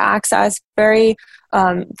easy to access, very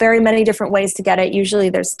many different ways to get it.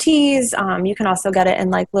 Usually there's teas. You can also get it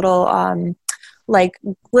in like little like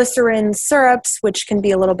glycerin syrups, which can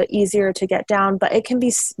be a little bit easier to get down, but it can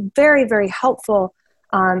be very, very helpful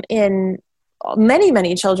in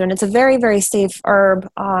many children. It's a very, very safe herb.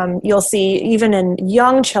 You'll see even in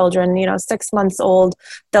young children, 6 months old,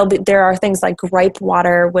 there are things like gripe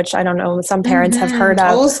water, which I don't know, some parents have heard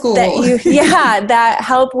of. Old school. That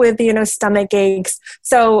help with, stomach aches.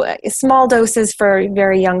 So small doses for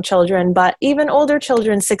very young children, but even older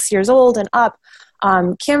children, 6 years old and up,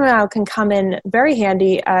 chamomile can come in very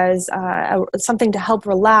handy as something to help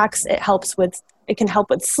relax. It can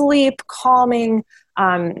help with sleep, calming,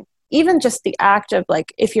 even just the act of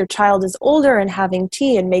like, if your child is older and having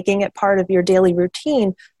tea and making it part of your daily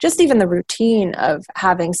routine, just even the routine of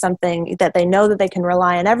having something that they know that they can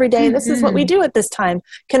rely on every day. This is what we do at this time,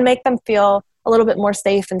 can make them feel a little bit more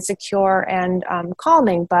safe and secure and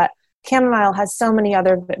calming. But chamomile has so many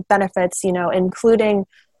other benefits, including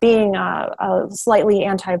being a slightly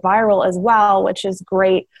antiviral as well, which is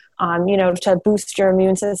great, to boost your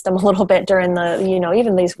immune system a little bit during the,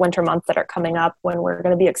 even these winter months that are coming up when we're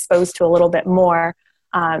going to be exposed to a little bit more.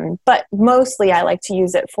 But mostly I like to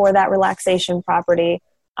use it for that relaxation property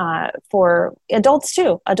for adults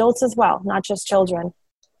too, adults as well, not just children.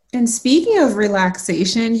 And speaking of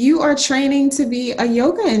relaxation, you are training to be a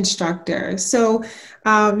yoga instructor. So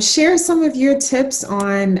share some of your tips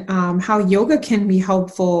on how yoga can be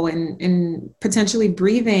helpful in potentially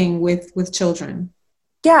breathing with children.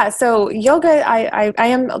 Yeah, so yoga, I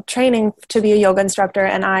am training to be a yoga instructor,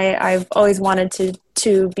 and I've always wanted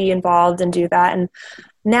to be involved and do that. And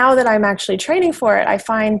now that I'm actually training for it, I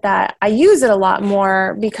find that I use it a lot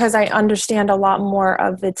more because I understand a lot more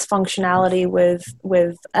of its functionality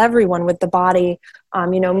with everyone, with the body.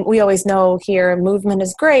 We always know here movement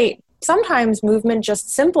is great. Sometimes movement,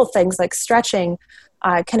 just simple things like stretching,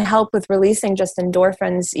 can help with releasing just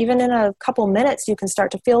endorphins. Even in a couple minutes, you can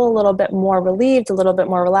start to feel a little bit more relieved, a little bit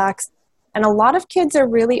more relaxed. And a lot of kids are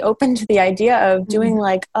really open to the idea of doing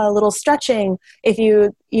like a little stretching. If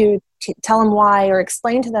you tell them why or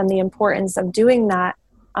explain to them the importance of doing that.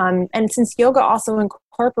 And since yoga also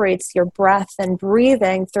incorporates your breath and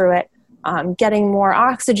breathing through it, getting more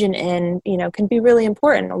oxygen in, can be really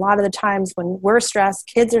important. A lot of the times when we're stressed,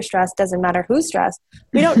 kids are stressed, doesn't matter who's stressed,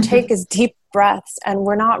 we don't take as deep breaths and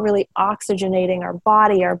we're not really oxygenating our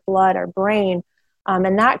body, our blood, our brain.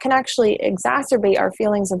 And that can actually exacerbate our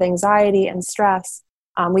feelings of anxiety and stress.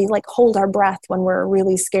 We like hold our breath when we're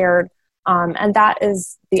really scared. And that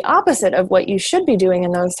is the opposite of what you should be doing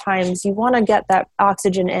in those times. You want to get that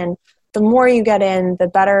oxygen in. The more you get in, the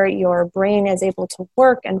better your brain is able to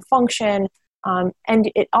work and function.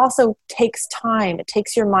 And it also takes time. It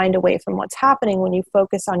takes your mind away from what's happening when you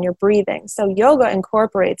focus on your breathing. So yoga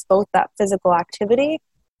incorporates both that physical activity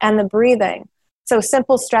and the breathing. So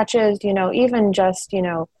simple stretches, even just,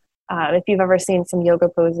 if you've ever seen some yoga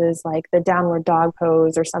poses like the downward dog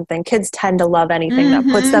pose or something, kids tend to love anything that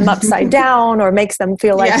puts them upside down or makes them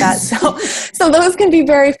feel like that. So those can be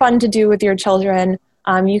very fun to do with your children.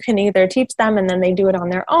 You can either teach them and then they do it on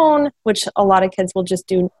their own, which a lot of kids will just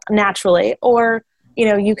do naturally, or,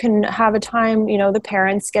 you can have a time, the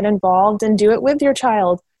parents get involved and do it with your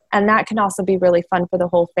child. And that can also be really fun for the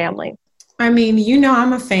whole family. I mean,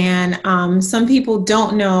 I'm a fan. Some people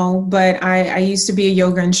don't know, but I used to be a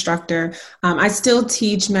yoga instructor. I still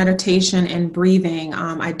teach meditation and breathing.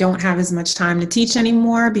 I don't have as much time to teach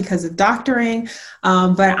anymore because of doctoring,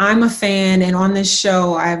 but I'm a fan. And on this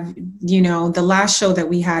show, the last show that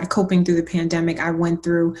we had, Coping Through the Pandemic, I went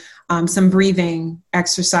through some breathing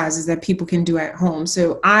exercises that people can do at home.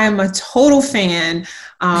 So I am a total fan.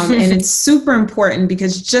 And it's super important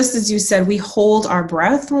because just as you said, we hold our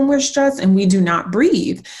breath when we're stressed and when we do not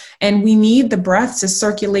breathe. And we need the breath to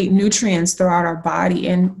circulate nutrients throughout our body.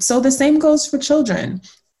 And so the same goes for children.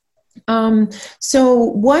 So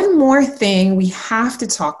one more thing we have to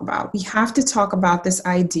talk about. We have to talk about this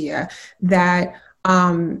idea that,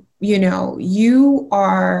 you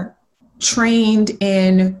are trained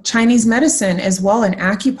in Chinese medicine as well, in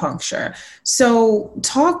acupuncture. So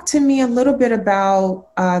talk to me a little bit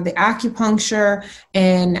about the acupuncture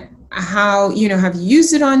and how, have you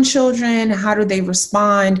used it on children? How do they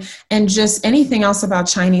respond? And just anything else about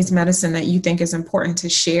Chinese medicine that you think is important to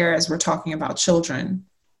share as we're talking about children.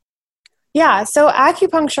 Yeah, so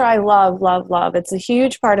acupuncture I love, love, love. It's a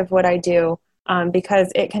huge part of what I do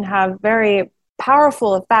because it can have very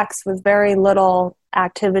powerful effects with very little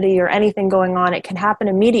activity or anything going on. It can happen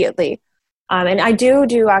immediately. And I do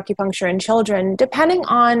acupuncture in children, depending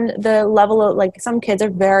on the level of, like, some kids are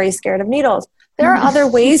very scared of needles. There are other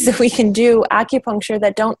ways that we can do acupuncture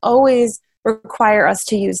that don't always require us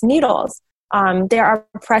to use needles. There are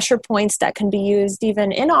pressure points that can be used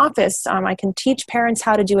even in office. I can teach parents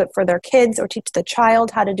how to do it for their kids, or teach the child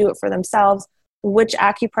how to do it for themselves, which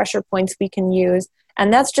acupressure points we can use.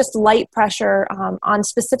 And that's just light pressure on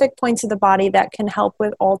specific points of the body that can help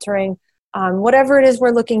with altering whatever it is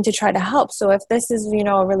we're looking to try to help. So if this is,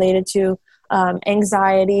 related to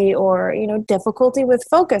anxiety or, difficulty with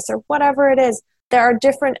focus or whatever it is, there are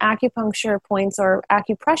different acupuncture points or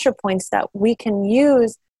acupressure points that we can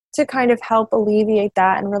use to kind of help alleviate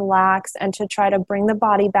that and relax and to try to bring the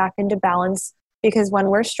body back into balance. Because when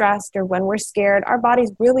we're stressed or when we're scared, our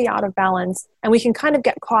body's really out of balance and we can kind of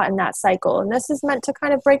get caught in that cycle. And this is meant to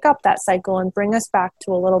kind of break up that cycle and bring us back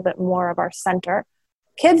to a little bit more of our center.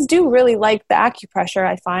 Kids do really like the acupressure,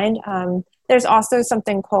 I find. There's also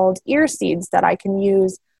something called ear seeds that I can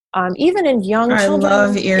use even in young children. I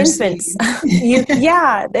love ear infants.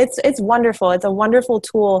 Yeah, it's wonderful. It's a wonderful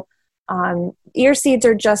tool. Ear seeds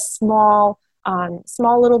are just small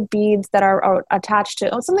little beads that are attached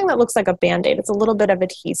to something that looks like a Band-Aid. It's a little bit of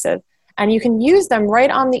adhesive. And you can use them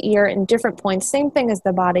right on the ear in different points. Same thing as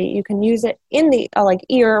the body. You can use it in the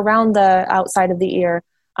ear, around the outside of the ear.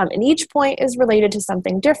 And each point is related to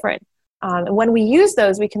something different. And when we use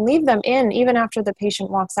those, we can leave them in even after the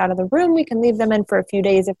patient walks out of the room. We can leave them in for a few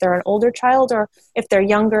days if they're an older child, or if they're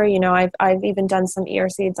younger. I've even done some ear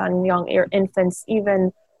seeds on young infants,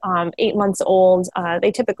 even 8 months old.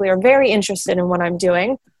 They typically are very interested in what I'm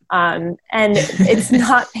doing. And it's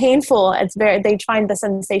not painful. They find the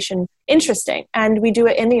sensation interesting. And we do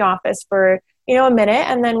it in the office for, a minute,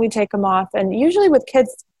 and then we take them off. And usually with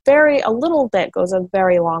kids, a little bit goes a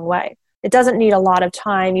very long way. It doesn't need a lot of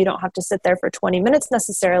time. You don't have to sit there for 20 minutes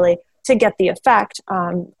necessarily to get the effect.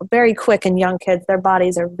 Very quick in young kids, their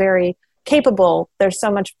bodies are very capable. There's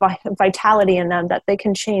so much vitality in them that they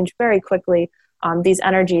can change very quickly. These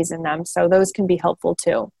energies in them. So those can be helpful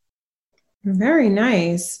too. Very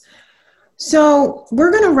nice. So we're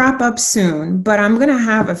going to wrap up soon, but I'm going to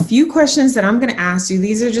have a few questions that I'm going to ask you.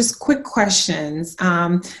 These are just quick questions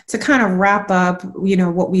to kind of wrap up,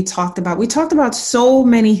 what we talked about. We talked about so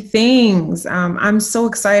many things. I'm so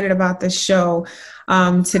excited about this show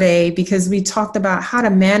today because we talked about how to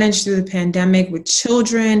manage through the pandemic with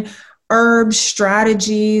children, herbs,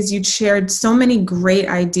 strategies. You shared so many great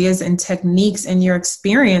ideas and techniques and your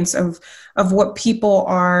experience of what people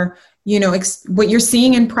are, what you're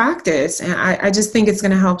seeing in practice. And I just think it's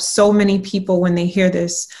going to help so many people when they hear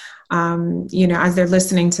this, as they're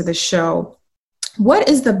listening to the show. What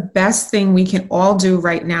is the best thing we can all do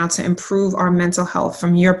right now to improve our mental health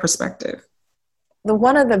from your perspective?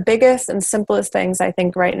 One of the biggest and simplest things I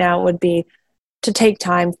think right now would be to take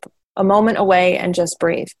time, a moment away, and just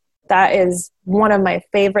breathe. That is one of my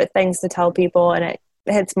favorite things to tell people. And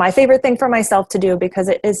it's my favorite thing for myself to do because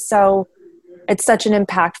it's such an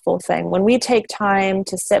impactful thing. When we take time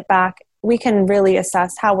to sit back, we can really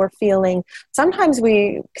assess how we're feeling. Sometimes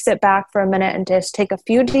we sit back for a minute and just take a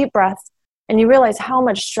few deep breaths, and you realize how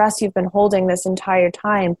much stress you've been holding this entire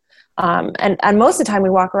time. And most of the time we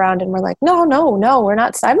walk around and we're like, no,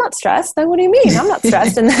 I'm not stressed. Then what do you mean? I'm not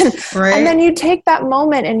stressed. And then, right. And then you take that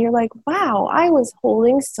moment and you're like, wow, I was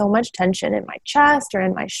holding so much tension in my chest or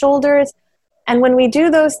in my shoulders. And when we do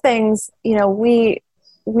those things, we're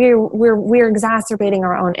exacerbating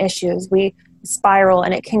our own issues. We spiral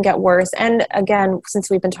and it can get worse. And again, since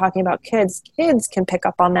we've been talking about kids can pick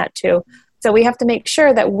up on that too. So we have to make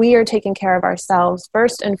sure that we are taking care of ourselves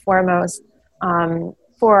first and foremost,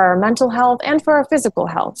 for our mental health and for our physical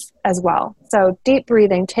health as well. So deep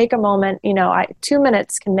breathing, take a moment, 2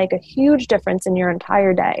 minutes can make a huge difference in your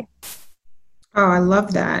entire day. Oh, I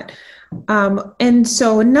love that. And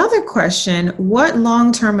so another question, what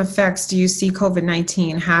long-term effects do you see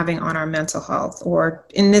COVID-19 having on our mental health, or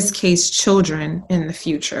in this case, children in the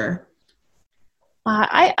future?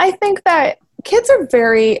 I think that kids are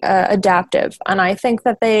very adaptive, and I think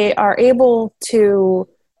that they are able to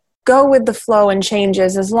go with the flow and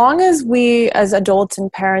changes as long as we as adults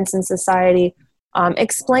and parents in society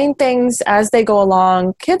explain things as they go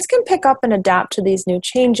along. Kids can pick up and adapt to these new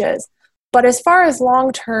changes. But as far as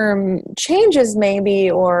long-term changes maybe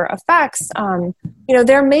or effects,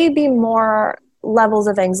 there may be more levels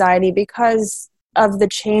of anxiety because of the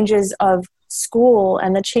changes of school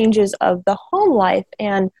and the changes of the home life.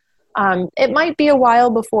 And it might be a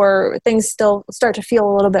while before things still start to feel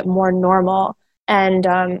a little bit more normal. And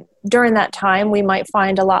during that time, we might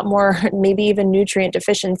find a lot more, maybe even nutrient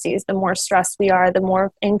deficiencies. The more stressed we are, the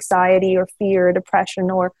more anxiety or fear, depression,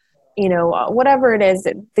 or whatever it is,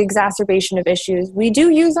 the exacerbation of issues. We do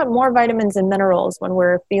use up more vitamins and minerals when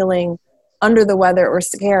we're feeling under the weather or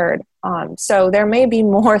scared. So there may be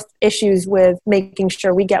more issues with making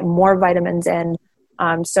sure we get more vitamins in.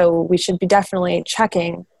 So we should be definitely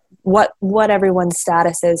checking what everyone's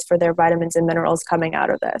status is for their vitamins and minerals coming out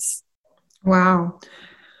of this. Wow.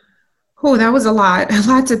 Oh, that was a lot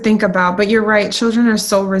to think about, but you're right. Children are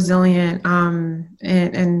so resilient. I'm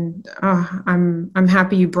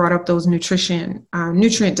happy you brought up those nutrient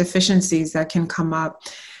deficiencies that can come up.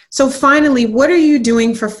 So finally, what are you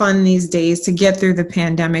doing for fun these days to get through the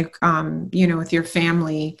pandemic, with your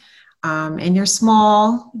family, and your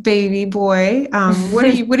small baby boy? What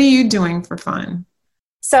are you doing for fun?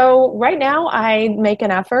 So right now I make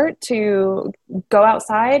an effort to go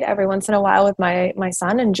outside every once in a while with my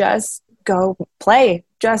son and just go play,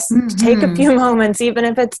 just take a few moments, even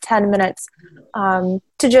if it's 10 minutes,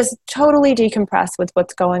 to just totally decompress with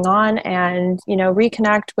what's going on and,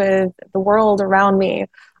 reconnect with the world around me.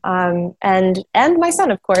 And my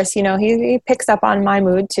son, of course, he picks up on my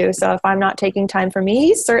mood too. So if I'm not taking time for me,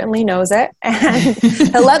 he certainly knows it and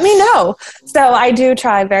he'll let me know. So I do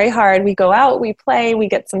try very hard. We go out, we play, we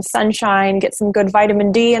get some sunshine, get some good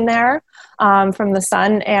vitamin D in there, from the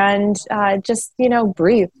sun, and, just,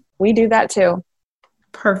 breathe. We do that too.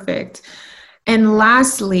 Perfect. And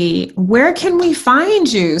lastly, where can we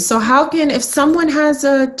find you? So if someone has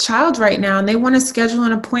a child right now and they want to schedule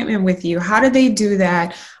an appointment with you, how do they do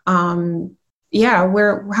that? How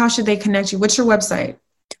should they connect you? What's your website?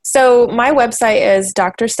 So my website is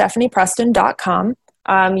drstephaniepreston.com.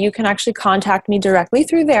 You can actually contact me directly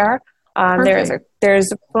through there.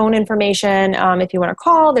 There's phone information. If you want to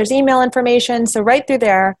call, there's email information. So right through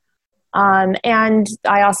there. And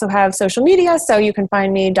I also have social media, so you can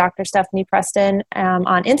find me Dr. Stephanie Preston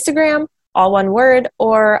on Instagram, all one word,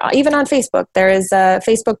 or even on Facebook. There is a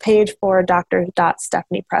Facebook page for Dr.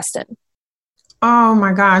 Stephanie Preston. Oh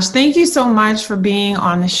my gosh. Thank you so much for being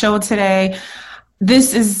on the show today.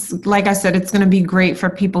 This is, like I said, it's going to be great for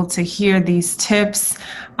people to hear these tips.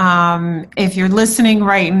 If you're listening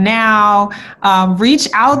right now, reach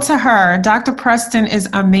out to her. Dr. Preston is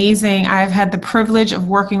amazing. I've had the privilege of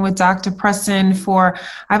working with Dr. Preston for,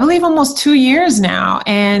 I believe, almost 2 years now.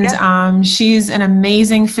 And she's an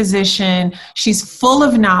amazing physician. She's full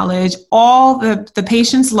of knowledge. All the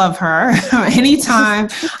patients love her. Anytime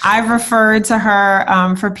I've referred to her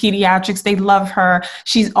for pediatrics, they love her.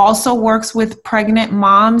 She also works with pregnant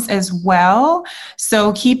moms as well.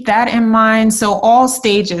 So keep that in mind. So all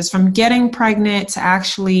stages, from getting pregnant to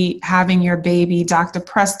actually having your baby, Dr.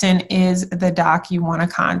 Preston is the doc you want to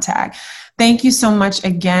contact. Thank you so much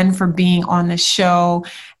again for being on the show.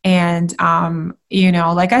 And,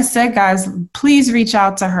 like I said, guys, please reach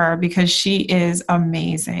out to her because she is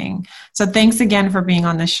amazing. So thanks again for being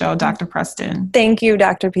on the show, Dr. Preston. Thank you,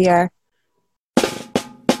 Dr. Pierre.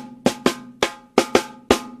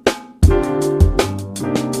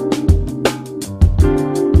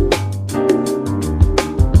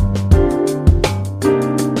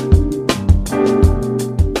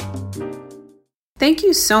 Thank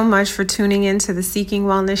you so much for tuning in to the Seeking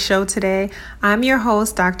Wellness show today. I'm your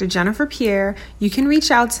host, Dr. Jennifer Pierre. You can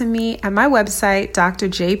reach out to me at my website,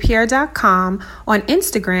 drjpierre.com, on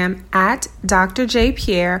Instagram at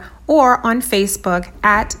drjpierre, or on Facebook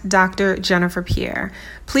at Dr. Jennifer Pierre.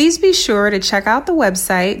 Please be sure to check out the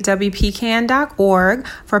website, wpkn.org,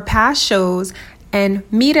 for past shows, and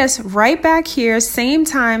meet us right back here, same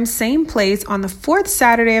time, same place, on the 4th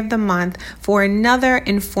Saturday of the month for another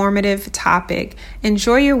informative topic.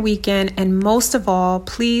 Enjoy your weekend, and most of all,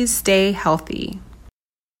 please stay healthy.